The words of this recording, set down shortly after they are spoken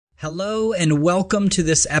Hello and welcome to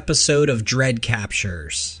this episode of Dread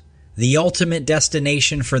Captures, the ultimate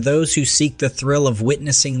destination for those who seek the thrill of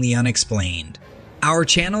witnessing the unexplained. Our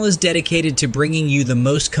channel is dedicated to bringing you the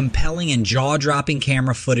most compelling and jaw-dropping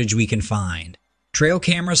camera footage we can find. Trail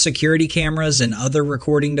cameras, security cameras, and other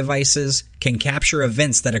recording devices can capture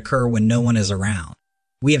events that occur when no one is around.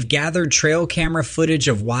 We have gathered trail camera footage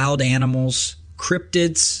of wild animals,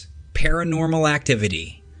 cryptids, paranormal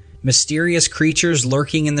activity, mysterious creatures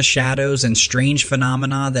lurking in the shadows, and strange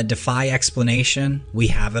phenomena that defy explanation. We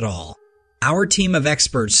have it all. Our team of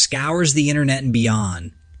experts scours the internet and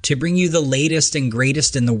beyond to bring you the latest and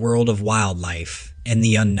greatest in the world of wildlife and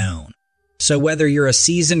the unknown. So whether you're a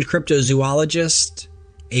seasoned cryptozoologist,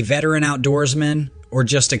 a veteran outdoorsman, or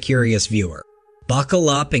just a curious viewer, buckle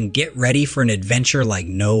up and get ready for an adventure like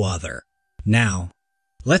no other. Now,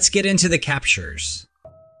 let's get into the captures.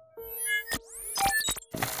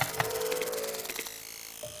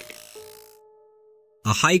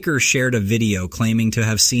 A hiker shared a video claiming to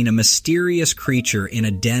have seen a mysterious creature in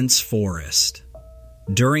a dense forest.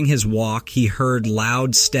 During his walk, he heard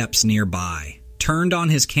loud steps nearby, turned on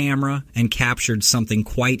his camera, and captured something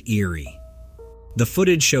quite eerie. The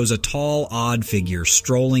footage shows a tall, odd figure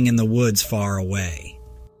strolling in the woods far away.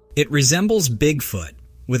 It resembles Bigfoot,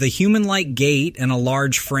 with a human-like gait and a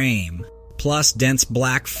large frame, plus dense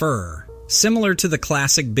black fur, similar to the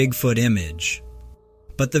classic Bigfoot image.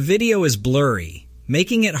 But the video is blurry,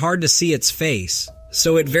 making it hard to see its face,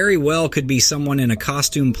 so it very well could be someone in a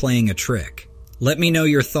costume playing a trick. Let me know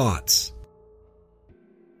your thoughts.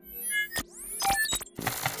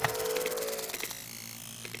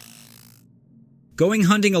 Going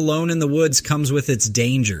hunting alone in the woods comes with its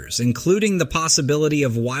dangers, including the possibility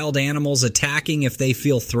of wild animals attacking if they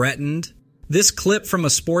feel threatened. This clip from a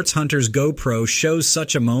sports hunter's GoPro shows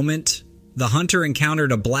such a moment. The hunter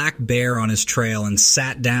encountered a black bear on his trail and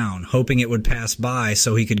sat down, hoping it would pass by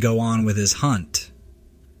so he could go on with his hunt.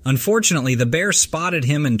 Unfortunately, the bear spotted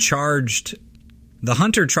him and charged. The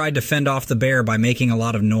hunter tried to fend off the bear by making a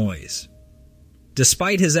lot of noise.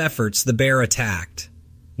 Despite his efforts, the bear attacked.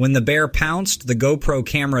 When the bear pounced, the GoPro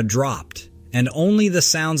camera dropped, and only the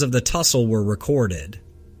sounds of the tussle were recorded.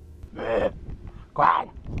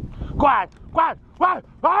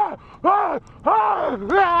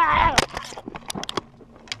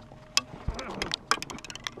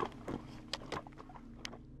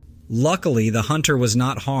 Luckily, the hunter was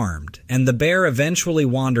not harmed, and the bear eventually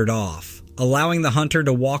wandered off, allowing the hunter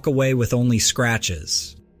to walk away with only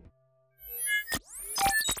scratches.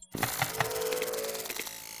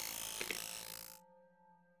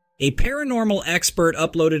 A paranormal expert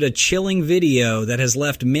uploaded a chilling video that has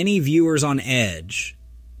left many viewers on edge.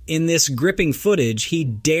 In this gripping footage, he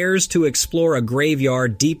dares to explore a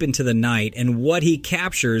graveyard deep into the night, and what he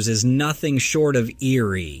captures is nothing short of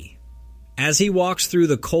eerie. As he walks through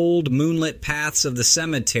the cold, moonlit paths of the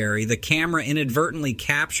cemetery, the camera inadvertently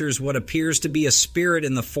captures what appears to be a spirit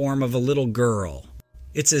in the form of a little girl.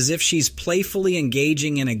 It's as if she's playfully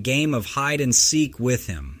engaging in a game of hide and seek with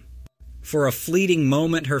him. For a fleeting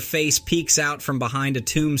moment, her face peeks out from behind a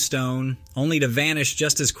tombstone, only to vanish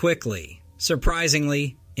just as quickly.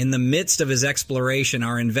 Surprisingly, in the midst of his exploration,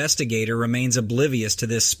 our investigator remains oblivious to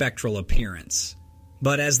this spectral appearance.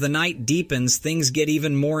 But as the night deepens, things get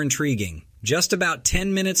even more intriguing. Just about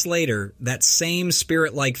 10 minutes later, that same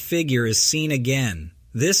spirit-like figure is seen again.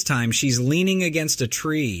 This time, she's leaning against a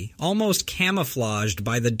tree, almost camouflaged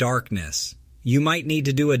by the darkness. You might need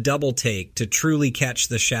to do a double take to truly catch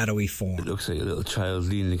the shadowy form. It looks like a little child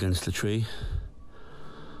leaning against the tree.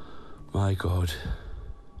 My God.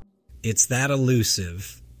 It's that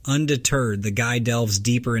elusive. Undeterred, the guy delves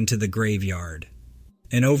deeper into the graveyard.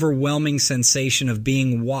 An overwhelming sensation of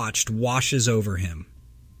being watched washes over him.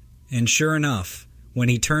 And sure enough, when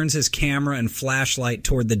he turns his camera and flashlight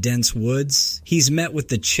toward the dense woods, he's met with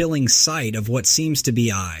the chilling sight of what seems to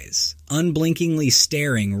be eyes, unblinkingly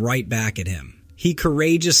staring right back at him. He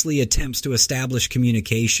courageously attempts to establish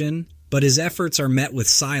communication, but his efforts are met with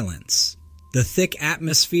silence. The thick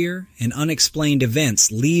atmosphere and unexplained events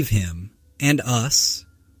leave him, and us,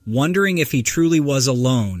 wondering if he truly was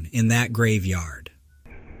alone in that graveyard.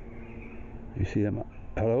 You see them?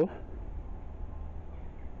 Hello?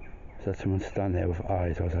 Is that someone standing there with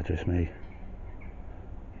eyes, or is that just me?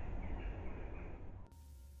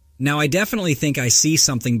 Now, I definitely think I see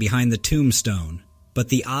something behind the tombstone, but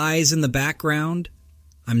the eyes in the background,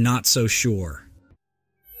 I'm not so sure.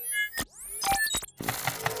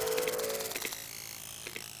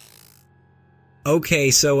 Okay,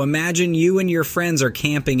 so imagine you and your friends are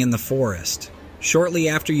camping in the forest. Shortly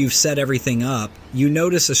after you've set everything up, you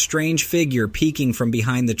notice a strange figure peeking from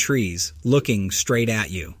behind the trees, looking straight at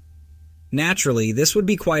you. Naturally, this would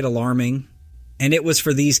be quite alarming, and it was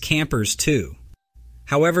for these campers too.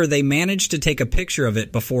 However, they managed to take a picture of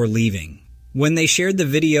it before leaving. When they shared the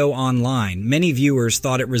video online, many viewers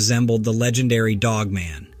thought it resembled the legendary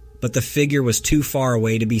Dogman, but the figure was too far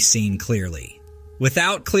away to be seen clearly.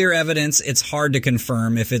 Without clear evidence, it's hard to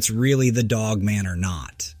confirm if it's really the Dogman or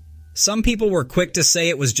not. Some people were quick to say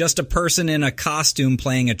it was just a person in a costume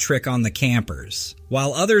playing a trick on the campers,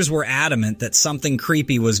 while others were adamant that something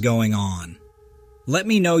creepy was going on. Let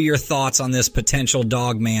me know your thoughts on this potential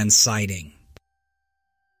Dogman sighting.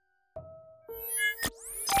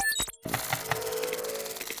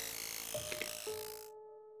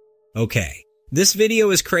 Okay, this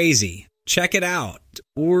video is crazy. Check it out.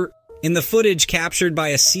 In the footage captured by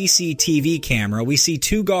a CCTV camera, we see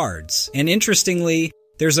two guards, and interestingly,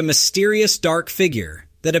 there's a mysterious dark figure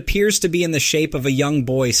that appears to be in the shape of a young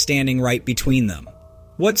boy standing right between them.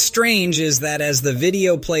 What's strange is that as the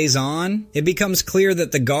video plays on, it becomes clear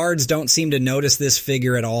that the guards don't seem to notice this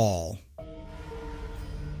figure at all.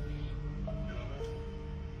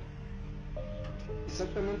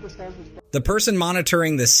 The person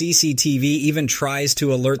monitoring the CCTV even tries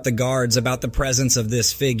to alert the guards about the presence of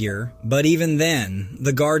this figure, but even then,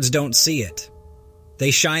 the guards don't see it. They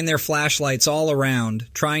shine their flashlights all around,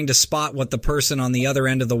 trying to spot what the person on the other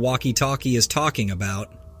end of the walkie-talkie is talking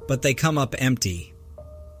about, but they come up empty.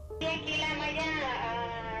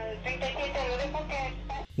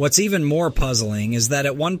 What's even more puzzling is that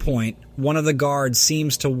at one point, one of the guards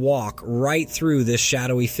seems to walk right through this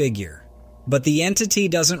shadowy figure. But the entity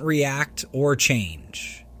doesn't react or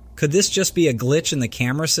change. Could this just be a glitch in the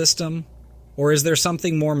camera system? Or is there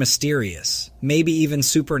something more mysterious, maybe even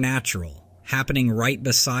supernatural, happening right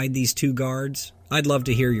beside these two guards? I'd love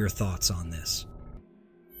to hear your thoughts on this.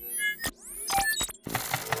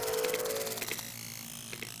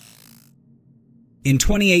 In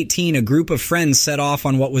 2018, a group of friends set off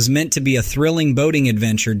on what was meant to be a thrilling boating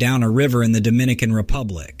adventure down a river in the Dominican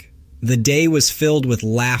Republic. The day was filled with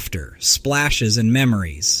laughter, splashes, and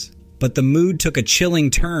memories, but the mood took a chilling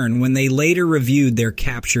turn when they later reviewed their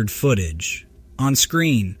captured footage. On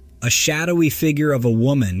screen, a shadowy figure of a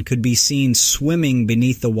woman could be seen swimming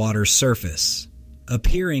beneath the water's surface,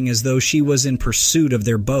 appearing as though she was in pursuit of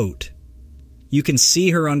their boat. You can see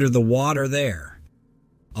her under the water there.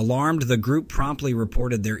 Alarmed, the group promptly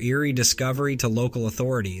reported their eerie discovery to local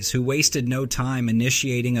authorities, who wasted no time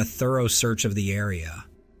initiating a thorough search of the area.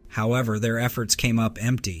 However, their efforts came up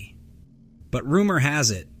empty. But rumor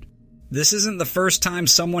has it, this isn't the first time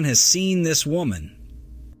someone has seen this woman.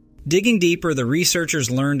 Digging deeper, the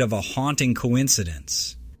researchers learned of a haunting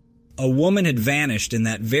coincidence. A woman had vanished in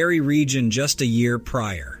that very region just a year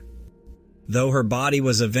prior. Though her body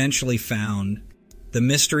was eventually found, the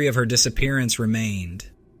mystery of her disappearance remained.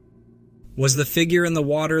 Was the figure in the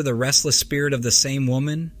water the restless spirit of the same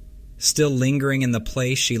woman, still lingering in the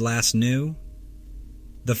place she last knew?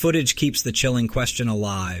 The footage keeps the chilling question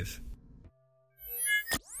alive.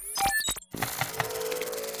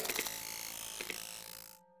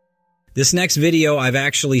 This next video I've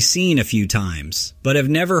actually seen a few times, but have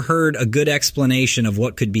never heard a good explanation of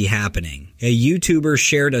what could be happening. A YouTuber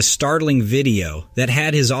shared a startling video that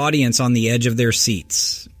had his audience on the edge of their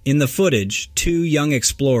seats. In the footage, two young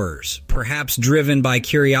explorers, perhaps driven by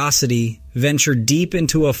curiosity, venture deep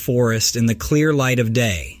into a forest in the clear light of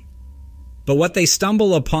day. But what they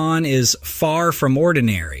stumble upon is far from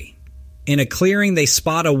ordinary. In a clearing, they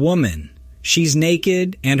spot a woman. She's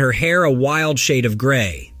naked and her hair a wild shade of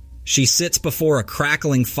gray. She sits before a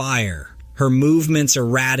crackling fire, her movements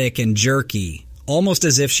erratic and jerky, almost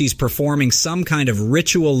as if she's performing some kind of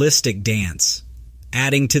ritualistic dance.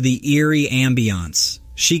 Adding to the eerie ambiance,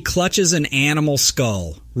 she clutches an animal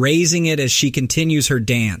skull, raising it as she continues her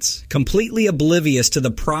dance, completely oblivious to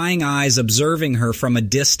the prying eyes observing her from a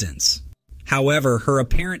distance. However, her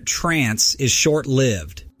apparent trance is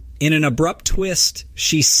short-lived. In an abrupt twist,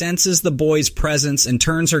 she senses the boys' presence and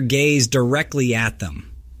turns her gaze directly at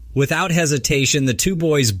them. Without hesitation, the two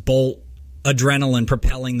boys bolt, adrenaline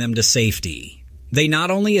propelling them to safety. They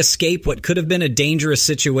not only escape what could have been a dangerous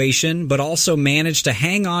situation, but also manage to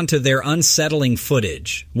hang on to their unsettling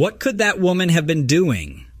footage. What could that woman have been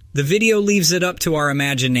doing? The video leaves it up to our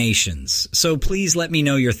imaginations, so please let me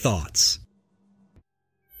know your thoughts.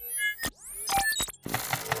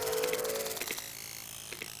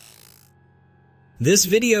 This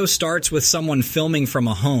video starts with someone filming from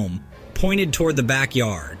a home, pointed toward the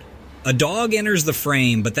backyard. A dog enters the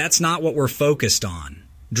frame, but that's not what we're focused on.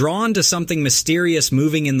 Drawn to something mysterious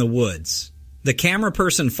moving in the woods, the camera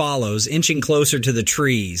person follows, inching closer to the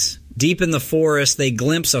trees. Deep in the forest, they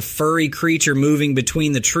glimpse a furry creature moving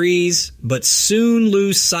between the trees, but soon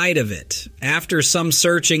lose sight of it. After some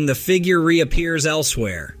searching, the figure reappears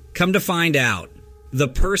elsewhere. Come to find out, the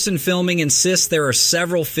person filming insists there are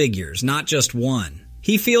several figures, not just one.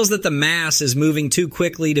 He feels that the mass is moving too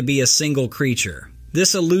quickly to be a single creature.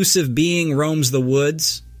 This elusive being roams the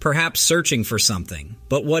woods, perhaps searching for something.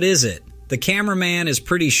 But what is it? The cameraman is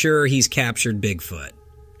pretty sure he's captured Bigfoot.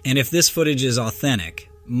 And if this footage is authentic,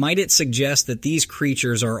 might it suggest that these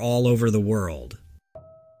creatures are all over the world?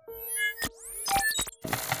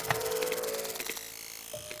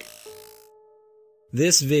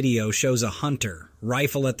 This video shows a hunter,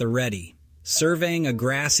 rifle at the ready, surveying a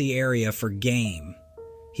grassy area for game.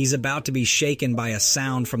 He's about to be shaken by a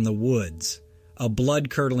sound from the woods, a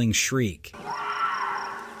blood-curdling shriek.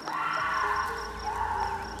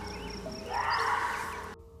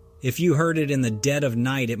 If you heard it in the dead of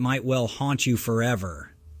night, it might well haunt you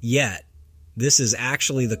forever. Yet, this is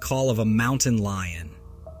actually the call of a mountain lion.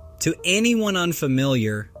 To anyone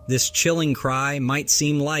unfamiliar, this chilling cry might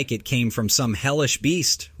seem like it came from some hellish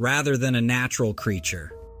beast rather than a natural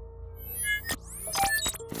creature.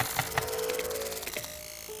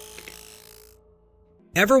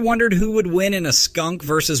 Ever wondered who would win in a skunk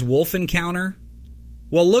versus wolf encounter?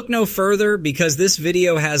 Well, look no further because this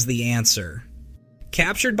video has the answer.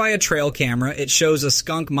 Captured by a trail camera, it shows a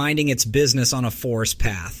skunk minding its business on a forest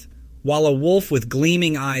path, while a wolf with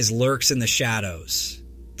gleaming eyes lurks in the shadows.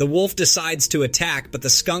 The wolf decides to attack, but the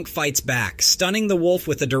skunk fights back, stunning the wolf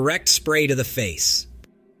with a direct spray to the face.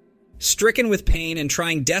 Stricken with pain and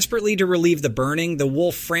trying desperately to relieve the burning, the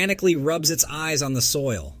wolf frantically rubs its eyes on the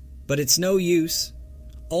soil. But it's no use.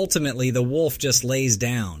 Ultimately, the wolf just lays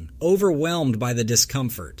down, overwhelmed by the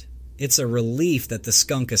discomfort. It's a relief that the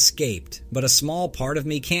skunk escaped, but a small part of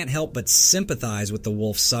me can't help but sympathize with the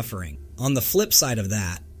wolf's suffering. On the flip side of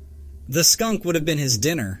that, the skunk would have been his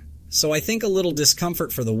dinner, so I think a little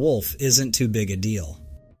discomfort for the wolf isn't too big a deal.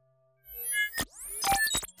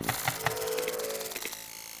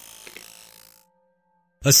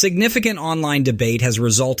 A significant online debate has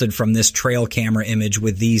resulted from this trail camera image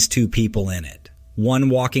with these two people in it, one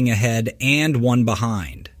walking ahead and one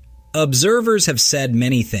behind. Observers have said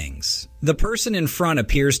many things. The person in front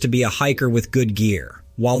appears to be a hiker with good gear,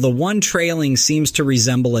 while the one trailing seems to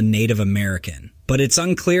resemble a Native American. But it's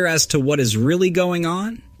unclear as to what is really going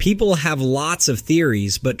on. People have lots of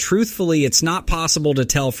theories, but truthfully, it's not possible to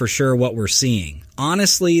tell for sure what we're seeing.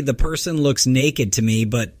 Honestly, the person looks naked to me,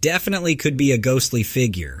 but definitely could be a ghostly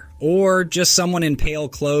figure, or just someone in pale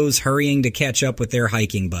clothes hurrying to catch up with their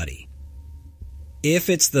hiking buddy. If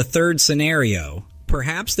it's the third scenario,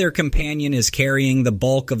 perhaps their companion is carrying the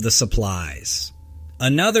bulk of the supplies.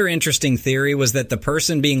 Another interesting theory was that the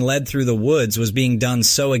person being led through the woods was being done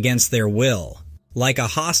so against their will, like a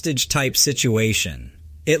hostage-type situation.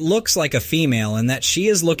 It looks like a female in that she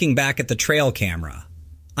is looking back at the trail camera.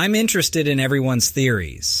 I'm interested in everyone's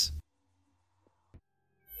theories.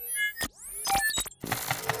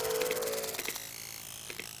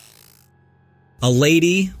 A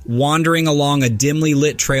lady, wandering along a dimly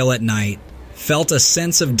lit trail at night, felt a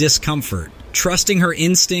sense of discomfort. Trusting her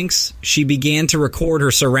instincts, she began to record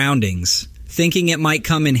her surroundings, thinking it might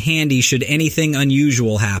come in handy should anything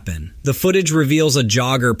unusual happen. The footage reveals a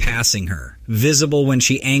jogger passing her, visible when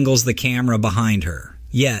she angles the camera behind her.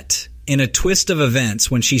 Yet, in a twist of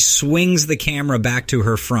events, when she swings the camera back to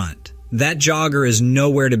her front, that jogger is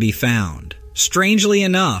nowhere to be found. Strangely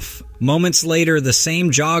enough, moments later, the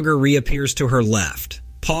same jogger reappears to her left,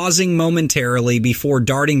 pausing momentarily before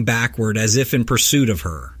darting backward as if in pursuit of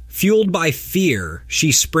her. Fueled by fear,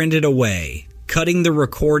 she sprinted away, cutting the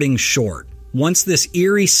recording short. Once this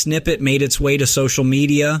eerie snippet made its way to social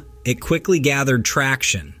media, it quickly gathered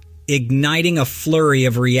traction, igniting a flurry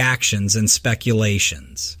of reactions and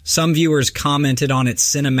speculations. Some viewers commented on its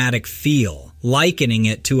cinematic feel, likening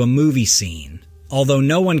it to a movie scene, although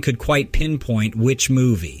no one could quite pinpoint which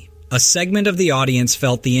movie. A segment of the audience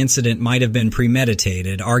felt the incident might have been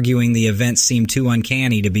premeditated, arguing the event seemed too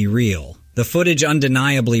uncanny to be real. The footage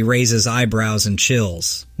undeniably raises eyebrows and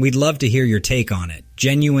chills. We'd love to hear your take on it.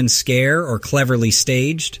 Genuine scare or cleverly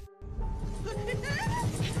staged?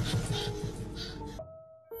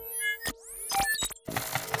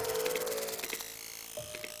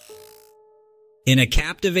 In a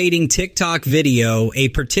captivating TikTok video, a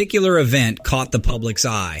particular event caught the public's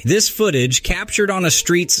eye. This footage, captured on a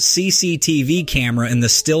street's CCTV camera in the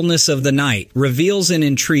stillness of the night, reveals an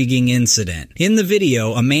intriguing incident. In the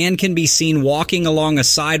video, a man can be seen walking along a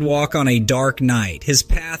sidewalk on a dark night, his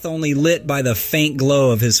path only lit by the faint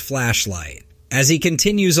glow of his flashlight. As he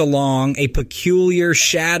continues along, a peculiar,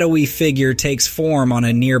 shadowy figure takes form on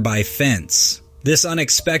a nearby fence. This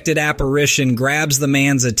unexpected apparition grabs the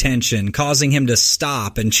man's attention, causing him to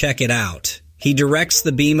stop and check it out. He directs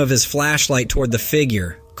the beam of his flashlight toward the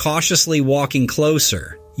figure, cautiously walking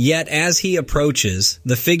closer. Yet as he approaches,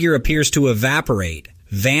 the figure appears to evaporate,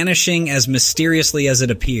 vanishing as mysteriously as it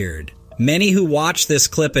appeared. Many who watched this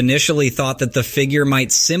clip initially thought that the figure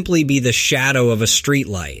might simply be the shadow of a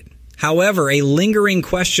streetlight. However, a lingering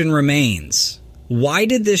question remains. Why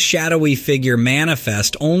did this shadowy figure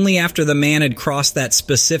manifest only after the man had crossed that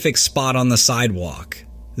specific spot on the sidewalk?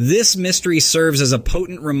 This mystery serves as a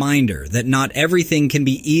potent reminder that not everything can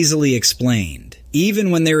be easily explained, even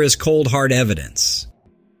when there is cold hard evidence.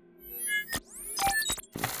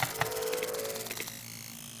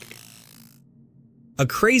 A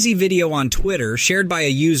crazy video on Twitter, shared by a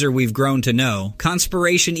user we've grown to know,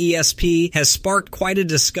 Conspiration ESP, has sparked quite a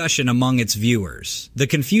discussion among its viewers. The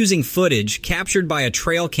confusing footage, captured by a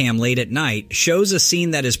trail cam late at night, shows a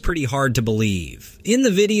scene that is pretty hard to believe. In the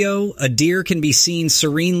video, a deer can be seen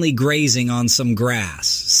serenely grazing on some grass,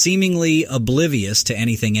 seemingly oblivious to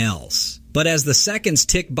anything else. But as the seconds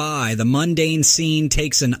tick by, the mundane scene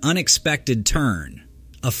takes an unexpected turn.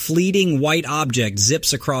 A fleeting white object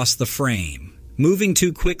zips across the frame, moving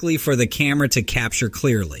too quickly for the camera to capture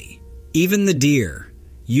clearly. Even the deer,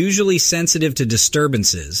 usually sensitive to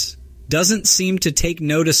disturbances, doesn't seem to take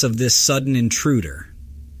notice of this sudden intruder.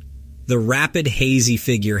 The rapid, hazy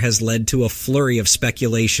figure has led to a flurry of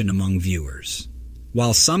speculation among viewers.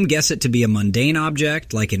 While some guess it to be a mundane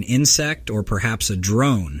object, like an insect or perhaps a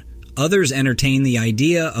drone, others entertain the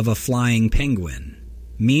idea of a flying penguin.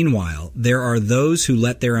 Meanwhile, there are those who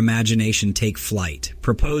let their imagination take flight,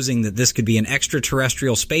 proposing that this could be an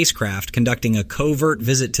extraterrestrial spacecraft conducting a covert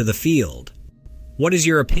visit to the field. What is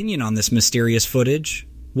your opinion on this mysterious footage?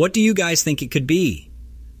 What do you guys think it could be?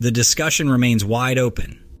 The discussion remains wide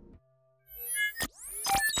open.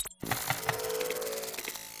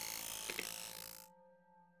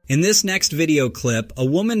 In this next video clip, a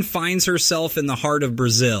woman finds herself in the heart of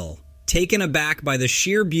Brazil, taken aback by the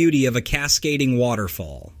sheer beauty of a cascading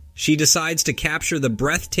waterfall. She decides to capture the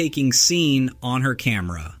breathtaking scene on her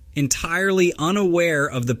camera, entirely unaware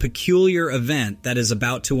of the peculiar event that is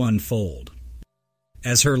about to unfold.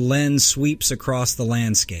 As her lens sweeps across the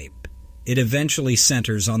landscape, it eventually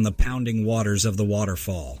centers on the pounding waters of the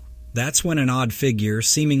waterfall. That's when an odd figure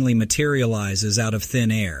seemingly materializes out of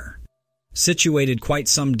thin air, situated quite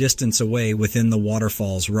some distance away within the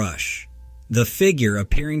waterfall's rush. The figure,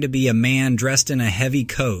 appearing to be a man dressed in a heavy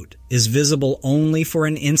coat, is visible only for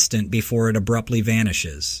an instant before it abruptly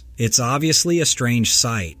vanishes. It's obviously a strange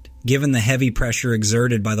sight, given the heavy pressure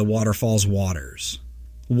exerted by the waterfall's waters.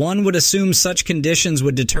 One would assume such conditions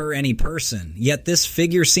would deter any person, yet this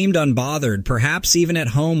figure seemed unbothered, perhaps even at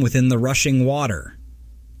home within the rushing water.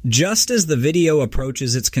 Just as the video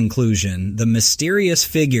approaches its conclusion, the mysterious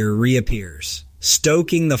figure reappears,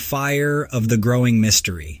 stoking the fire of the growing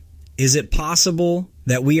mystery. Is it possible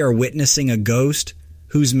that we are witnessing a ghost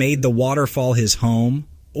who's made the waterfall his home?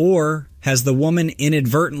 Or has the woman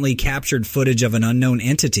inadvertently captured footage of an unknown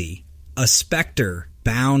entity? A specter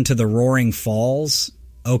bound to the roaring falls?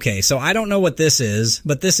 Okay, so I don't know what this is,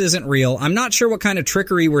 but this isn't real. I'm not sure what kind of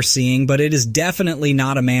trickery we're seeing, but it is definitely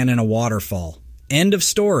not a man in a waterfall. End of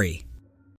story.